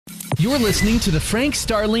You're listening to the Frank,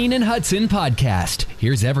 Starlene, and Hudson podcast.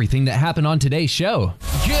 Here's everything that happened on today's show.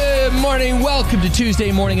 Good morning. Welcome to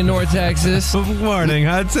Tuesday morning in North Texas. Good morning,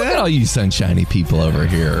 Hudson. Look at all you sunshiny people over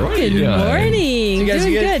here. What are you doing? Morning. You guys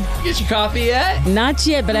Doing get, good. Get your coffee yet? Not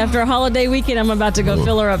yet, but after a holiday weekend, I'm about to go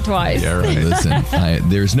fill her up twice. Yeah, right. Listen,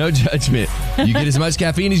 there's no judgment. You get as much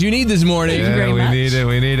caffeine as you need this morning. Thank you very much. need it.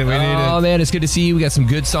 We need it. Oh, man, it's good to see you. We got some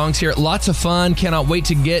good songs here. Lots of fun. Cannot wait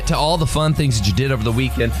to get to all the fun things that you did over the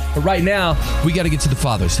weekend. But right now, we got to get to the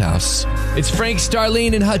Father's house. It's Frank,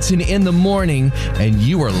 Starlene, and Hudson in the morning, and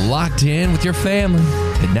you are locked in with your family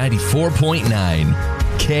at 94.9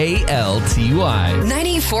 KLTY.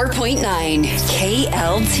 94.9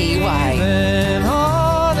 KLTY.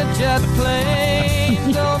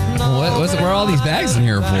 Where are all these bags in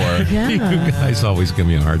here for? Yeah. You guys always give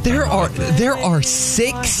me a hard time. There are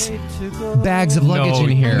 6 bags of luggage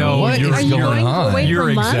in here. No, what is Are you going going on? away You're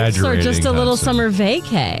for months or exaggerating, just a little Hudson. summer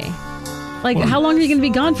vacay? Like, how long are you going to be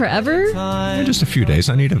gone? Forever? Just a few days.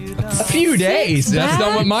 I need a few days. That's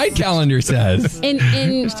not what my calendar says. And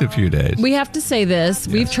just a few days. we have to say this.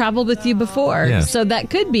 We've traveled with you before. Yes. So that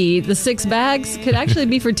could be, the 6 bags could actually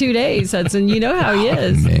be for 2 days, Hudson. You know how he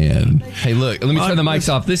is. Man. Hey, look, let me turn the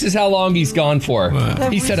mics off. This is how long he's gone for.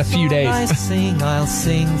 He said a few days. I'll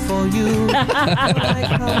sing for you.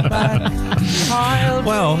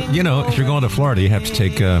 Well, if you're going to Florida, you have to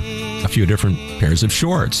take a few different pairs of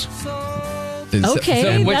shorts.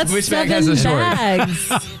 Okay, which that's bag 7 has a short? bags.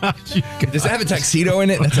 Does it have a tuxedo in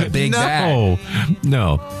it? That's a big bag.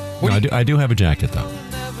 No. I do have a jacket, though.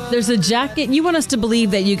 There's a jacket. You want us to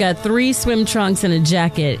believe that you got 3 swim trunks and a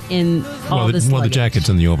jacket in all this the luggage. jacket's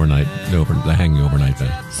in the the hanging overnight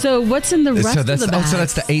bag. So what's in the rest of the bag? So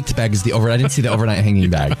that's the 8th bag is the overnight. I didn't see the overnight hanging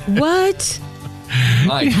bag. What?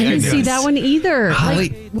 My I didn't see that one either. Holly,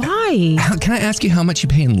 why? Can I ask you how much you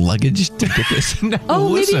pay in luggage to get this? Oh,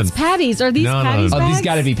 maybe it's Patty's. Are these No, no, Patty's no. bags? These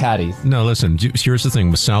got to be Patty's. No, listen. Here's the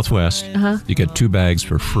thing with Southwest. You get 2 bags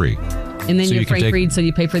for free. And then So you're you can Frank take- Reed, so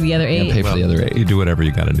you pay for the other 8. Pay for the other 8. You do whatever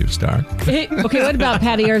you got to do, Star. Okay, what about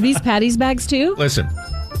Patty? Are these Patty's bags too? Listen,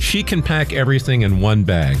 she can pack everything in one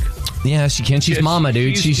bag. Yeah, she can. She's mama,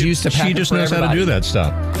 dude. She's used to packing. She just for knows how to everybody. do that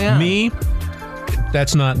stuff. Yeah. Me,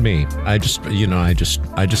 that's not me. I just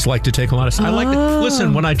like to take a lot of. I like to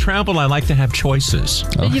listen. When I travel, I like to have choices.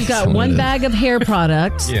 So you've got that's what it 1 is. bag of hair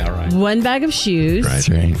products. Yeah, right. 1 bag of shoes. Right. That's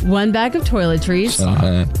right. 1 bag of toiletries.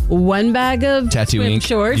 1 bag of Tattoo swim ink.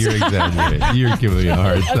 shorts. You're exaggerating. You're giving me a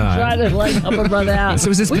hard I'm trying time. to help a brother out. So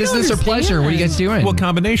is this We don't business or pleasure? What are you guys doing? Well,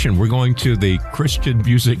 combination. We're going to the Christian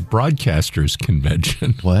Music Broadcasters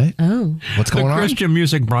Convention. What? Oh. What's The going on? Christian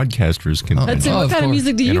Music Broadcasters Convention. Hudson, Oh, what of kind of course.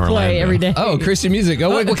 music do In you play Orlando. every day? Oh, Christian music.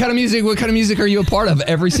 Oh, wait, what kind of music? What kind of music are you a part of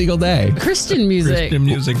every single day? Christian music. Christian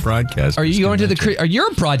Music Broadcasters. Are you going to the? Are you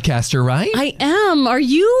a broadcaster, right? I am. Are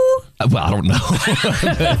you? Well, I don't know.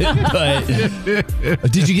 but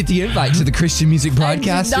did you get the invite to the Christian Music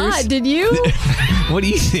Broadcasters? I did not. Did you? What do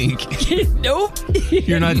you think? Nope.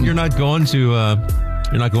 You're not going to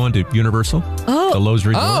Universal? Oh. The Lowe's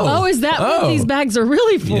Resort. Oh, is that what Oh. these bags are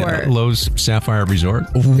really for? Yeah, Lowe's Sapphire Resort.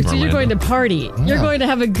 So you're going to party. You're going to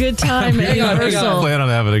have a good time at Hang on, hang on. Universal. plan on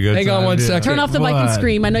having a good Hang time. on one dude. second. Turn off the mic and What?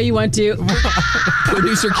 scream. I know you want to.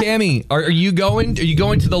 Producer Cammie, are you going? Are you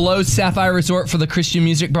going to the Lowe's Sapphire Resort for the Christian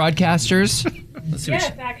Music Broadcasters?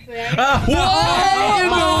 Yes, actually. I Oh,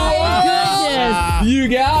 my goodness. You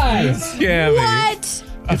guys, Cammy. What?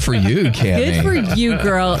 good for you, Cammie. Good for you,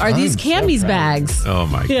 girl. Are these Cammie's bags? Oh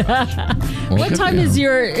my God. What time is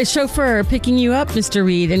your chauffeur picking you up, Mr.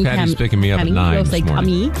 Reed? And Patty's picking me up Patty, at 9 you'll this say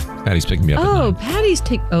morning. Cammy. Patty's picking me up at Oh, 9. Patty's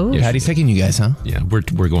take. Oh, Patty's taking you guys, huh? Yeah, we're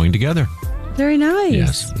going together. very nice.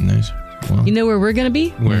 Yes. Nice. Well, You know where we're gonna be?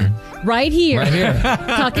 Where? Right here. right here.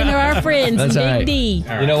 Talking to our friends, That's Big all right. D.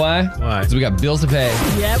 You know why? Why? Because we got bills to pay.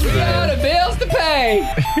 Yeah, we do. Bills to pay.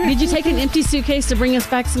 Did you take an empty suitcase to bring us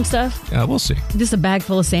back some stuff? We'll see. Just a bag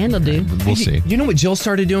full of sand will do. We'll see. You know what Jill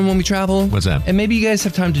started doing when we travel? What's that? And maybe you guys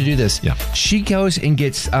have time to do this. Yeah. She goes and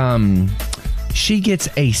gets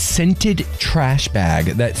a scented trash bag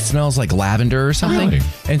that smells like lavender or something. Really?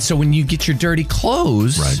 And so when you get your dirty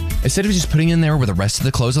clothes, Right. instead of just putting in there with the rest of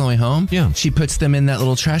the clothes on the way home, Yeah. she puts them in that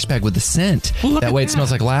little trash bag with the scent. Well, look that at way it that.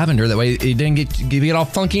 smells like lavender. That way it didn't get all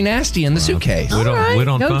funky nasty in the suitcase. We don't. right. We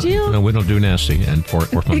don't. Go, Jill. No, we don't do nasty and or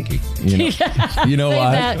funky. You know Say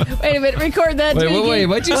why? that. Wait a minute. Record that. Wait, Do it wait, wait, again.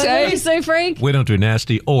 what'd you What say? did you say, Frank? We don't do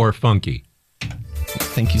nasty or funky.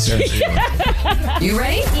 Thank you, sir. You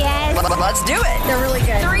ready? Yes. Let's do it. They're really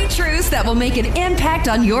good. 3 truths that will make an impact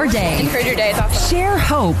on your day. Encourage your day. It's awesome. Share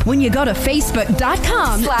hope when you go to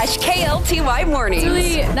Facebook.com/KLTY Mornings. It's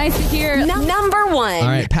really nice to hear. Number 1. All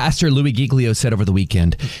right, Pastor Louis Giglio said over the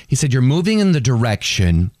weekend, he said, you're moving in the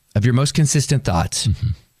direction of your most consistent thoughts.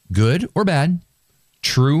 Good or bad,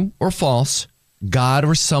 true or false, God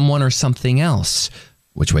or someone or something else.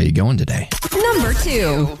 Which way are you going today? Number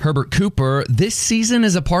 2. Herbert Cooper, this season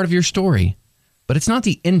is a part of your story, but it's not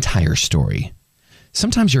the entire story.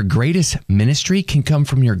 Sometimes your greatest ministry can come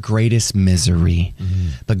from your greatest misery,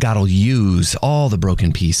 but God will use all the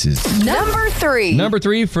broken pieces. Number 3. Number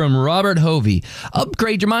 3 from Robert Hovey.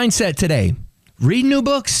 Upgrade your mindset today. Read new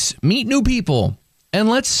books, meet new people, and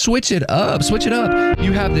let's switch it up. Switch it up.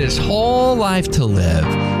 You have this whole life to live.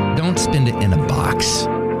 Don't spend it in a box.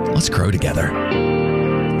 Let's grow together.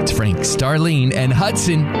 It's Frank, Starlene, and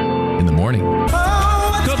Hudson in the morning.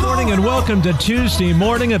 Good morning and welcome to Tuesday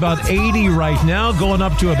morning. About 80 right now, going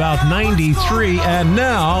up to about 93. And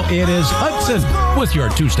now it is Hudson with your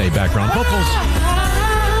Tuesday background vocals.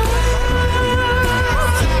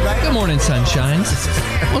 Good morning,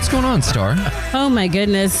 sunshines. What's going on, Star? Oh my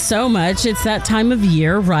goodness, so much. It's that time of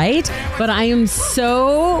year, right? But I am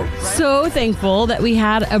so thankful that we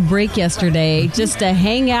had a break yesterday just to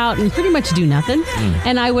hang out and pretty much do nothing.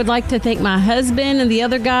 And I would like to thank my husband and the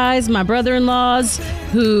other guys, my brother-in-laws,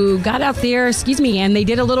 who got out there, and they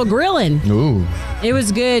did a little grilling. Ooh. It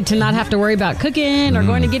was good to not have to worry about cooking or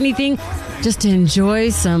going to get anything. Just to enjoy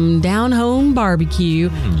some down-home barbecue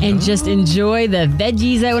and just enjoy the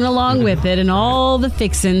veggies that went along with it and all the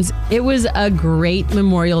fixins. It was a great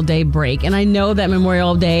Memorial Day break. And I know that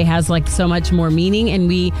Memorial Day has like so much more meaning. And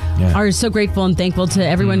we are so grateful and thankful to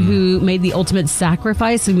everyone who made the ultimate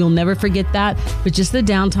sacrifice. And we'll never forget that. But just the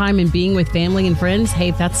downtime and being with family and friends, hey,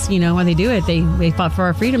 that's, why they do it. They fought for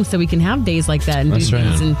our freedom so we can have days like that and do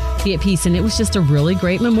things and be at peace. And it was just a really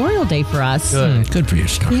great Memorial Day for us. Good for you,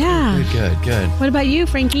 Star. Yeah. Good. What about you,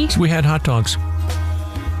 Frankie? We had hot dogs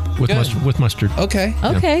with mustard. Okay.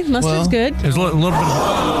 Okay, mustard's good. There's a little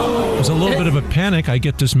bit of a panic. I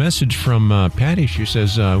get this message from Patty. She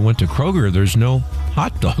says, I went to Kroger. There's no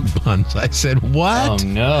hot dog buns. I said, what? Oh,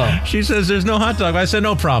 no. She says, there's no hot dog. I said,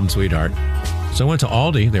 no problem, sweetheart. So I went to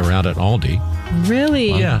Aldi. They were out at Aldi.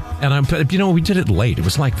 Really? Yeah. And we did it late. It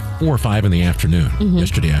was like 4 or 5 in the afternoon,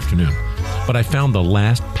 yesterday afternoon. But I found the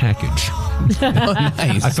last package.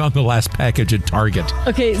 Nice. I found the last package at Target.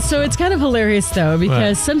 Okay, so it's kind of hilarious though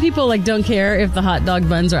because some people don't care if the hot dog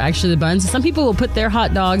buns are actually the buns. Some people will put their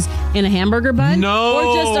hot dogs in a hamburger bun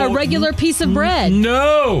or just a regular piece of bread.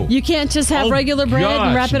 No. You can't just have regular bread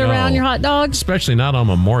and wrap it around your hot dog. Especially not on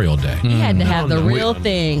Memorial Day. You had to have the real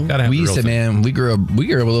thing. We used to, man. We grew up a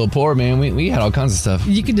little poor, man. We had all kinds of stuff.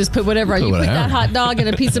 You can just put whatever. You put that hot dog in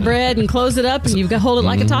a piece of bread and close it up, and you've got hold it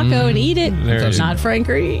like a taco and eat it. Not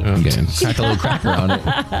Frankie. Okay, crack a little cracker on it.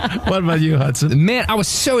 What about you, Hudson? Man, I was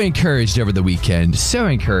so encouraged over the weekend. So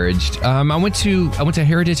encouraged. I went to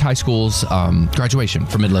Heritage High School's graduation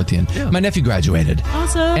for Midlothian. Yeah. My nephew graduated.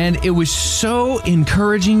 Awesome. And it was so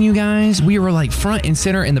encouraging, you guys. We were like front and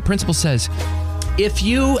center, and the principal says, if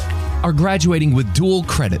you are graduating with dual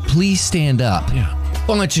credit, please stand up. Yeah.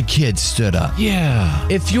 Bunch of kids stood up. Yeah.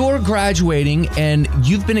 If you're graduating and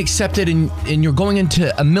you've been accepted and you're going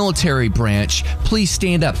into a military branch, please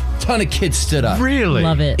stand up. Ton of kids stood up. Really?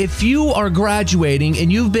 Love it. If you are graduating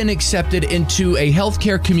and you've been accepted into a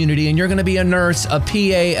healthcare community and you're going to be a nurse, a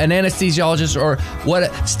PA, an anesthesiologist, or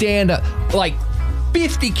what, stand up. Like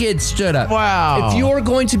 50 kids stood up. Wow. If you're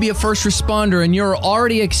going to be a first responder and you're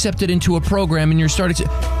already accepted into a program and you're starting to,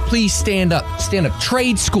 please stand up. Stand up.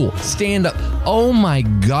 Trade school, stand up. Oh my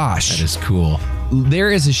gosh. That is cool. There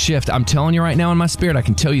is a shift. I'm telling you right now in my spirit, I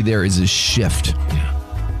can tell you there is a shift.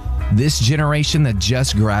 Yeah. This generation that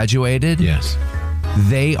just graduated, Yes.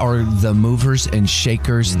 they are the movers and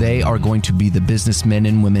shakers. They are going to be the businessmen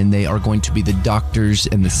and women. They are going to be the doctors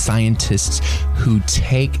and the scientists who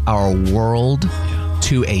take our world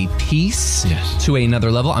to a peace, to another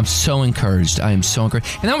level. I'm so encouraged. I am so encouraged.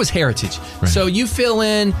 And that was Heritage. Right. So you fill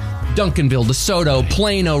in Duncanville, DeSoto,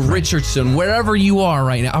 Plano, Richardson, wherever you are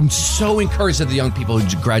right now. I'm so encouraged that the young people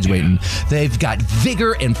who are graduating, they've got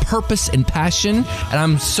vigor and purpose and passion. And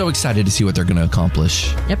I'm so excited to see what they're going to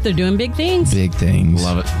accomplish. Yep, they're doing big things. Big things.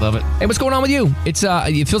 Love it. Love it. Hey, what's going on with you? It's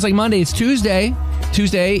it feels like Monday. It's Tuesday,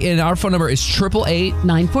 and our phone number is 888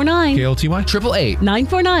 949 KLTY? 888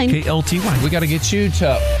 949. KLTY. We got to get you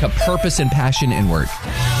to purpose and passion and work.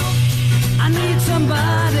 I need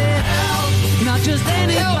somebody help, not just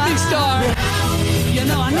anybody. Help me, Star. You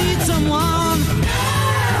know I need someone.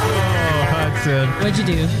 What'd you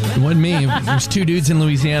do? It wasn't me. There's 2 dudes in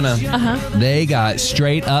Louisiana. They got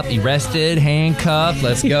straight up arrested, handcuffed.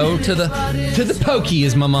 Let's go to the pokey,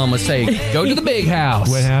 as my mom would say. Go to the big house.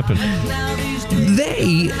 What happened?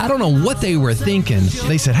 I don't know what they were thinking.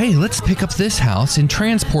 They said, hey, let's pick up this house and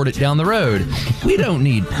transport it down the road. We don't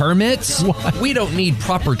need permits. We don't need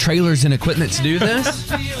proper trailers and equipment to do this.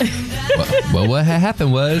 Well, what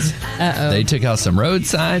happened was they took out some road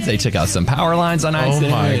signs. They took out some power lines on I-70. Oh,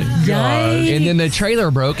 my gosh. And then the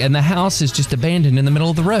trailer broke, and the house is just abandoned in the middle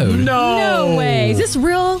of the road. No way. Is this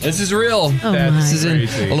real? This is real. Oh, This is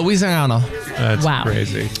crazy. in Louisiana. That's Wow.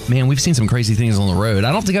 crazy. Man, we've seen some crazy things on the road.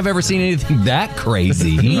 I don't think I've ever seen anything that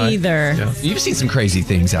crazy. Me either. Yeah. You've seen some crazy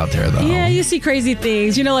things out there, though. Yeah, you see crazy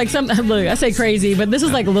things. You know, like look, I say crazy, but this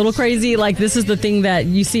is like a little crazy. Like this is the thing that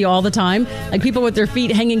you see all the time. Like people with their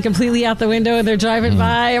feet hanging completely out the window and they're driving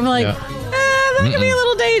by. I'm like, that can be a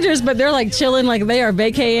little dangerous, but they're like chilling, like they are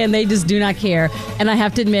vacating. They just do not care. And I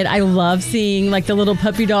have to admit, I love seeing like the little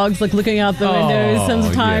puppy dogs like looking out the windows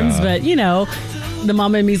sometimes. yeah. But you know, the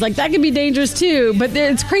mama in me's like, that can be dangerous too. But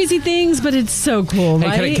it's crazy things, but it's so cool, Hey,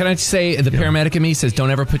 right? can I just say, the paramedic in me says,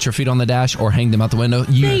 don't ever put your feet on the dash or hang them out the window.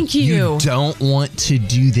 Thank you. You don't want to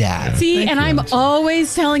do that. See, I'm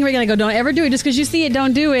always telling Reagan, I go, don't ever do it. Just because you see it,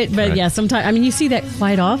 don't do it. But Right. yeah, sometimes, I mean, you see that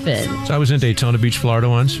quite often. So I was in Daytona Beach, Florida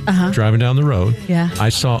once, driving down the road. Yeah. I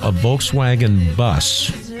saw a Volkswagen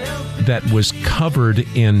bus that was covered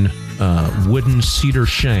in wooden cedar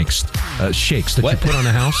shakes that What? you put on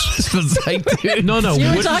a house. It was like, dude, No, You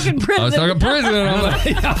were wooden, talking prison. I was talking prison. And I'm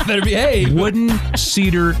like, I better behave. wooden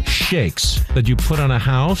cedar shakes that you put on a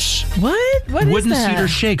house. What? What is Wooden that? cedar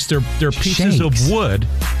shakes. They're pieces Shakes. of wood.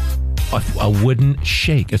 A wooden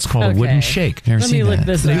shake. It's called a wooden Okay. shake. Never Let me seen look that.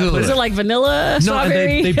 this Look up. at Is it. it like vanilla, No, and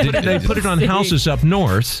strawberry? they put it on houses up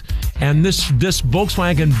north, and this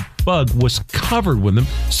Volkswagen Bug was covered with them,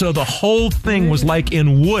 so the whole thing was like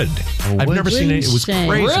in wood. I've never seen it. It was shake.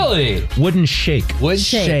 crazy. Really? Wooden shake. Wood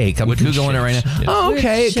Shake. shake. I'm Wooden Googling it right now. shakes, yes. Oh,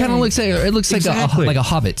 okay. Wood It kind of shake. looks like Exactly. like a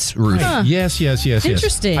hobbit's roof. Yes.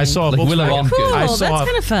 Interesting. I saw a Like Willy Volkswagen. Wonka. Cool. I That's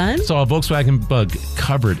kind of fun. saw a Volkswagen Bug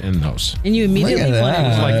covered in those. And you immediately Look at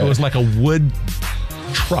that. play. It was like a wood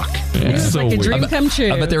truck. It's So like a weird. dream come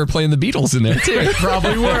true. I bet they were playing the Beatles in there too.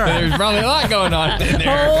 Probably were. There's probably a lot going on in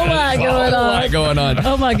there. Oh, my There's going a on. lot going on.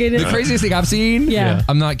 Oh my goodness. The craziest thing I've seen? Yeah.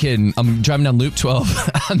 I'm not kidding. I'm driving down Loop 12.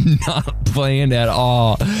 I'm not playing at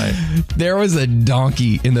all. There was a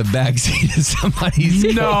donkey in the backseat of somebody's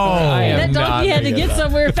No. I am That donkey not had to making get it up.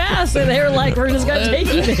 somewhere fast, and they were like, "We're just gonna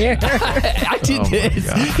take you there." I did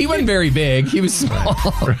this. He wasn't very big. He was small.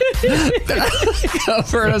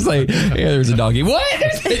 Over, I was like, yeah, there's a donkey. What?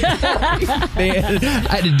 There's a donkey. Man,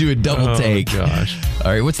 I had to do a double take. gosh.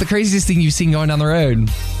 All right, what's the craziest thing you've seen going down the road?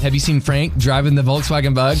 Have you seen Frank driving the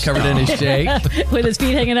Volkswagen Bug covered in his shake With his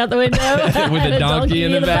feet hanging out the window, with and a donkey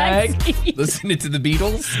in the bag, backseat. listening to the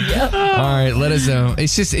Beatles? Yep. All right, let us know.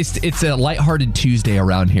 It's a lighthearted Tuesday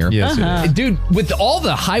around here. Yes, it is. Dude, with all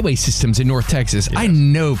the highway systems in North Texas, I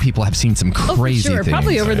know people have seen some Oh, for crazy sure. things.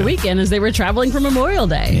 Probably over the weekend as they were traveling for Memorial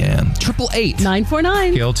Day. Yeah. 888.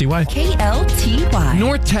 949. KLTY. KLTY.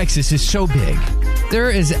 North Texas is so big. There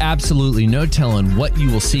is absolutely no telling what you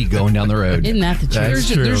will see going down the road. Isn't that the truth? That's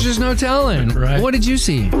true. There's just no telling. Right. What did you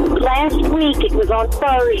see? Last week, it was on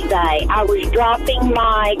Thursday, I was dropping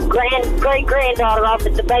my great-granddaughter off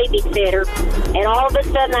at the babysitter, and all of a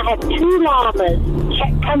sudden I have two llamas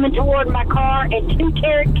coming toward my car and two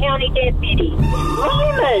Tarrant County deputies.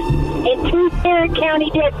 Llamas! And two Tarrant County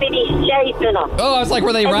deputies chasing them. Oh, I was like,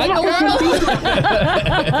 were they riding that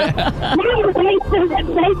around? No, they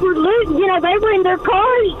were loose, they were in their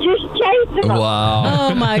cars just chasing them. Wow.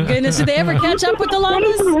 Oh my goodness! Did they ever catch up with the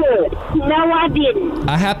llamas? No, I didn't.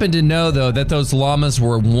 I happen to know, though, that those llamas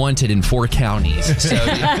were wanted in 4 counties. So,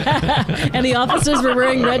 And the officers were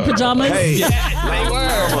wearing red pajamas. they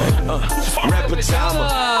were. Red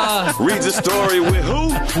pajama. Reads a story with who?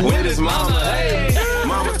 With his mama. Hey,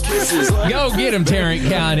 mama's kisses. Go get him, Tarrant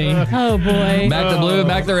County. Oh boy! Back the blue,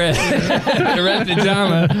 back the red. The red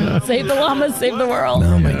pajama. Save the llamas, save the world.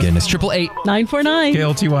 Oh, my goodness. 888. 949.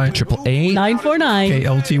 KLTY. 888. 949.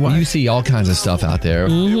 KLTY. You see all kinds of stuff out there.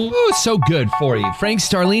 Ooh, it's so good for you. Frank,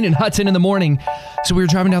 Starlene, and Hudson in the morning. So we were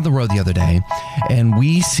driving down the road the other day, and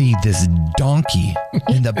we see this donkey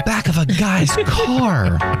in the back of a guy's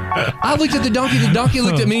car. I looked at the donkey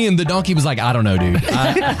looked at me, and the donkey was like, I don't know, dude.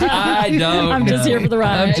 I don't I'm just know. here for the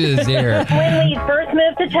ride. I'm just here. When we first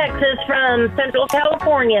moved to Texas from Central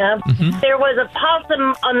California, there was a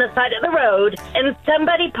possum on the side of the road, and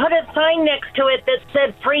somebody put a sign next to it that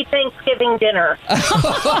said free Thanksgiving dinner.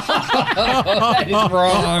 That is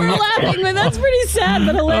wrong. We're laughing, but that's pretty sad,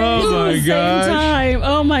 but hilarious Oh, my at the gosh. same time.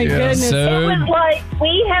 Oh my goodness! It So was like,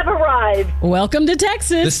 we have arrived. Welcome to the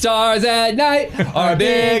Texas. stars at night are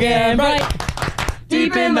big and bright.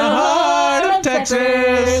 Deep in the heart of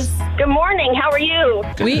Texas. Good morning. How are you?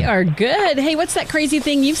 We are good. Hey, what's that crazy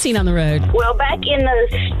thing you've seen on the road? Well, back in the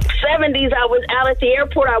 70s, I was out at the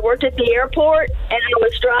airport. I worked at the airport, and I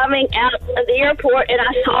was driving out of the airport, and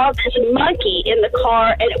I saw this monkey in the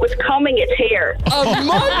car, and it was combing its hair. A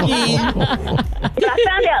monkey? I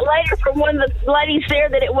found out later from one of the ladies there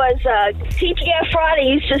that it was TGF Friday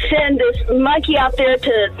used to send this monkey out there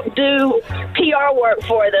to do PR work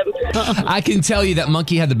for them. I can tell you that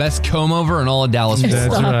monkey had the best comb over in all of Dallas.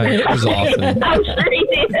 That's right. It was awesome. I'm sure he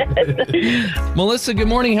did. Melissa, good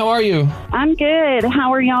morning. How are you? I'm good.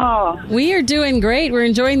 How are y'all? We are doing great. We're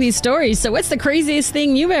enjoying these stories. So what's the craziest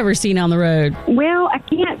thing you've ever seen on the road? Well, I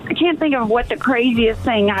can't think of what the craziest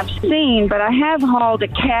thing I've seen, but I have hauled a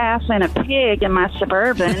calf and a pig in my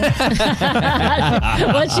Suburban.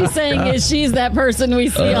 What she's saying is she's that person we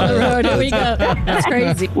see on the road and we go, that's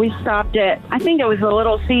crazy. We stopped at, I think it was the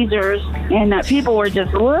Little Caesars, and people were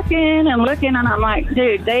just looking, and I'm like,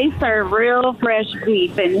 dude, they serve real fresh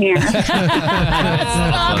beef in here.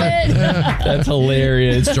 Stop it. That's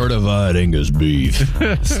hilarious. It's certified Angus beef.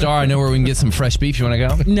 Star, I know where we can get some fresh beef. You want to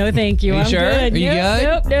go? No, thank you. You I'm sure? good. Are you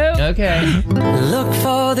Nope, good? Nope. Okay. Look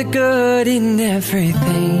for the good in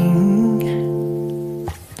everything.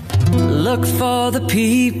 Look for the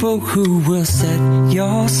people who will set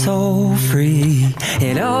your soul free.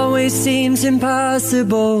 It always seems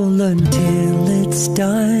impossible until it's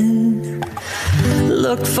done.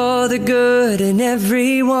 Look for the good in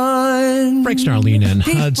everyone. Frank, Starlene, and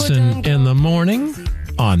Hudson in the morning.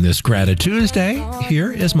 On this Gratitude Tuesday,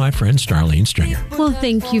 here is my friend Starlene Stringer. Well,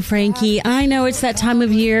 thank you, Frankie. I know it's that time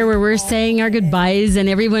of year where we're saying our goodbyes and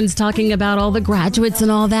everyone's talking about all the graduates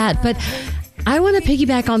and all that, but I want to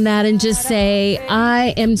piggyback on that and just say I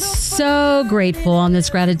am so grateful on this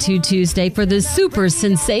Gratitude Tuesday for the super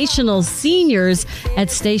sensational seniors at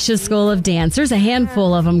Statia School of Dance. There's a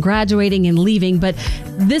handful of them graduating and leaving, but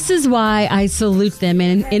this is why I salute them.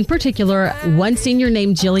 And in particular, one senior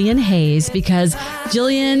named Jillian Hayes, because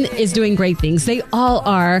Jillian is doing great things. They all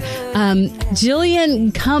are.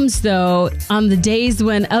 Jillian comes, though, on the days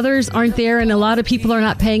when others aren't there and a lot of people are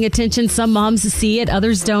not paying attention. Some moms see it,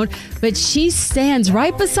 others don't. But she stands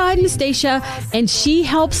right beside Nastasia and she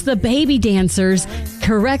helps the baby dancers,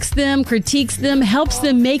 corrects them, critiques them, helps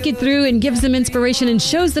them make it through and gives them inspiration and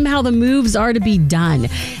shows them how the moves are to be done.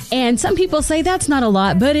 And some people say that's not a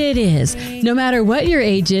lot, but it is. No matter what your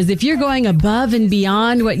age is, if you're going above and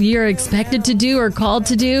beyond what you're expected to do or called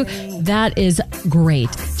to do, that is great.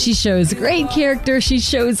 She shows great character. She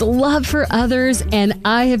shows love for others. And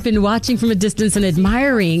I have been watching from a distance and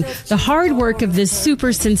admiring the hard work of this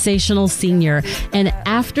super sensational senior. And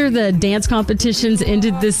after the dance competitions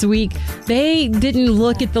ended this week, they didn't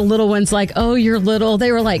look at the little ones like, oh, you're little.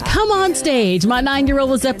 They were like, come on stage. My 9-year-old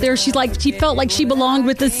was up there. She felt like she belonged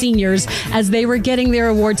with the seniors as they were getting their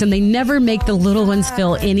awards. And they never make the little ones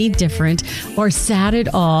feel any different or sad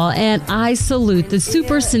at all. And I salute the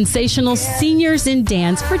super sensational seniors in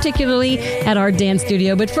dance, particularly at our dance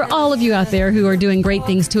studio. But for all of you out there who are doing great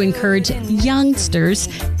things to encourage youngsters,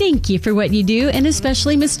 thank you for what you do. And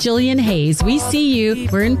especially Miss Jillian Hayes. We see you,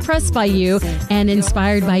 we're impressed by you, and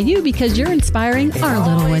inspired by you because you're inspiring our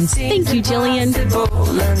little ones. Thank you, Jillian. Until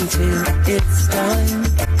it's done.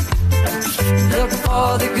 Look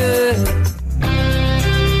for the good.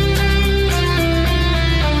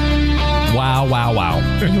 Wow, wow, wow.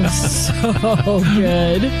 So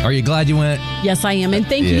good. Are you glad you went? Yes, I am. And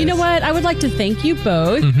thank you. You know what? I would like to thank you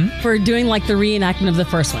both for doing like the reenactment of the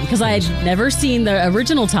first one because I had never seen the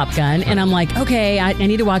original Top Gun. And I'm like, okay, I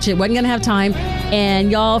need to watch it. Wasn't going to have time.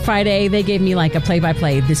 And y'all, Friday, they gave me like a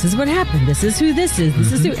play-by-play. This is what happened. This is who this is.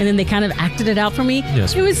 This is who. And then they kind of acted it out for me.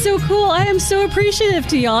 Yes. It was so cool. I am so appreciative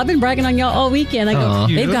to y'all. I've been bragging on y'all all weekend. I go,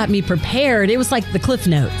 they've got me prepared. It was like the Cliff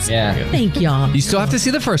Notes. Yeah. Thank y'all. You still have to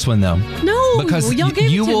see the first one, though. No, because y'all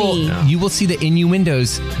gave it to me. You will see the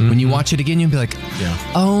innuendos when you watch it again. You'll be like,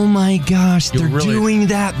 oh my gosh, they're doing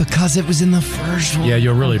that because it was in the first one. Yeah,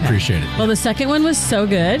 you'll really appreciate it. Well, the second one was so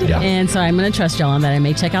good, and so I'm going to trust y'all on that. I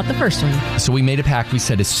may check out the first one. So we made a pact. We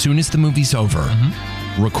said as soon as the movie's over,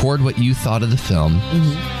 record what you thought of the film,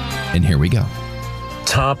 and here we go.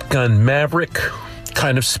 Top Gun Maverick,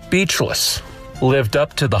 kind of speechless. Lived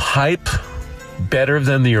up to the hype, better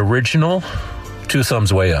than the original. 2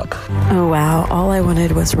 thumbs way up. Oh, wow. All I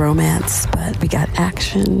wanted was romance, but we got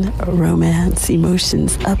action, romance,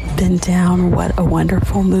 emotions up and down. What a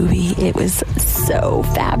wonderful movie. It was so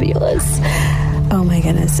fabulous. Oh my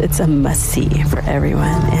goodness, it's a must-see for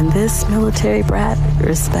everyone. And this military brat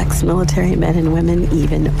respects military men and women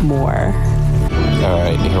even more. All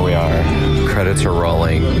right, here we are. Credits are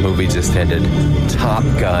rolling. Movie just ended. Top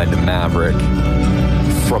Gun Maverick.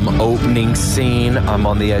 from opening scene, I'm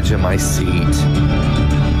on the edge of my seat.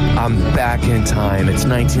 I'm back in time. It's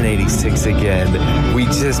 1986 again. We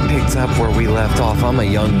just picked up where we left off. I'm a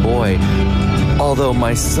young boy. Although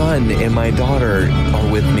my son and my daughter are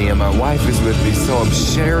with me and my wife is with me, so I'm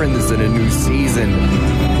sharing this in a new season.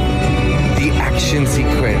 The action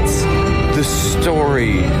sequence, the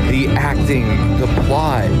story, the acting, the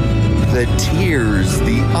plot, the tears,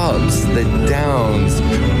 the ups, the downs.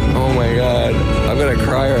 Oh my God, I'm gonna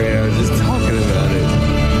cry right now just talking about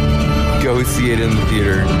it. Go see it in the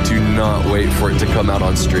theater. Do not wait for it to come out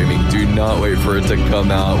on streaming. Do not wait for it to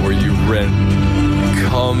come out where you rent.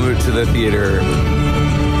 Come to the theater.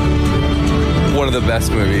 One of the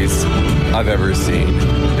best movies I've ever seen.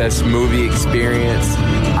 Best movie experience.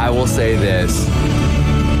 I will say this.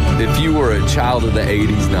 If you were a child of the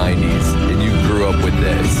 80s, 90s, and you grew up with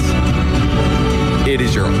this, it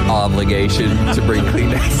is your obligation to bring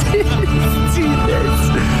Kleenex to this.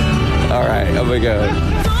 All right, I'm gonna go.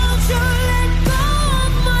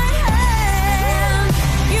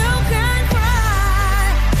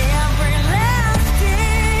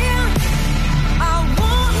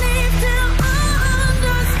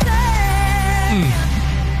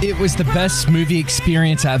 It was the best movie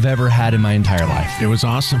experience I've ever had in my entire life. It was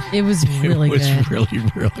awesome. It was really good. It was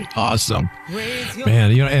really awesome.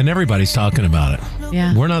 Man, and everybody's talking about it.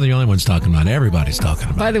 Yeah. We're not the only ones talking about it. Everybody's talking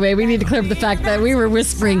about it. By the way, we need to clear up the fact that we were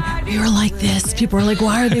whispering. We were like this. People were like,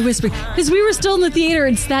 why are they whispering? Because we were still in the theater.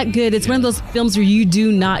 It's that good. It's one of those films where you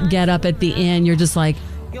do not get up at the end. You're just like,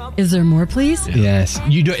 is there more, please? Yes.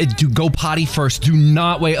 You do go potty first. Do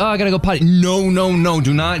not wait. Oh, I gotta go potty. No.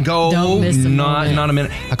 Do not go. Don't miss a moment. Not a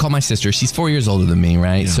minute. I call my sister. She's 4 years older than me,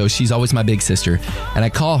 right? Yeah. So she's always my big sister. And I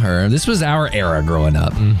call her. This was our era growing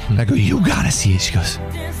up. Mm-hmm. I go, you gotta see it. She goes,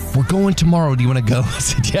 we're going tomorrow. Do you want to go? I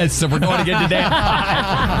said, yes. So we're going again today.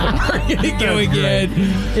 We're going to go again.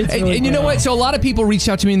 And you know what? So a lot of people reached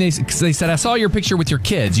out to me and they said, I saw your picture with your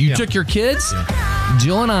kids. You took your kids? Yeah.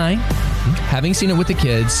 Jill and I, having seen it with the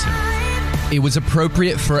kids, it was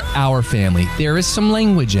appropriate for our family. There is some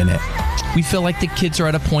language in it. We feel like the kids are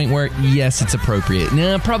at a point where, yes, it's appropriate.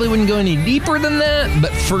 No, probably wouldn't go any deeper than that.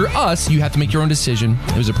 But for us, you have to make your own decision.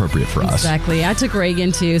 It was appropriate for us. Exactly. I took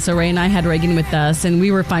Reagan, too. So Ray and I had Reagan with us, and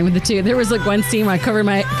we were fine with the two. There was like one scene where I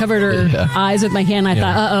covered her eyes with my hand. I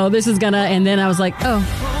thought, uh-oh, this is gonna... And then I was like,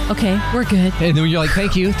 oh, okay, we're good. And then you're like,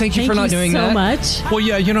 thank you for not doing that. Thank you so much. Well,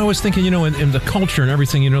 yeah, I was thinking, in the culture and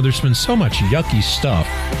everything, there's been so much yucky stuff.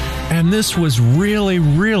 And this was really,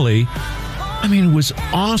 really... it was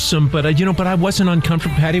awesome, but I wasn't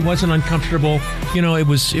uncomfortable. Patty wasn't uncomfortable. It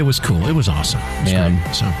was cool. It was awesome. It was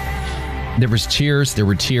great. So there was cheers, there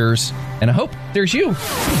were tears, and I hope there's you.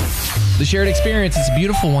 The shared experience is a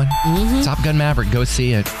beautiful one. Mm-hmm. Top Gun Maverick, go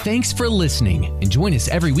see it. Thanks for listening, and join us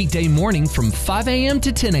every weekday morning from 5 a.m.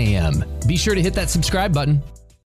 to 10 a.m. Be sure to hit that subscribe button.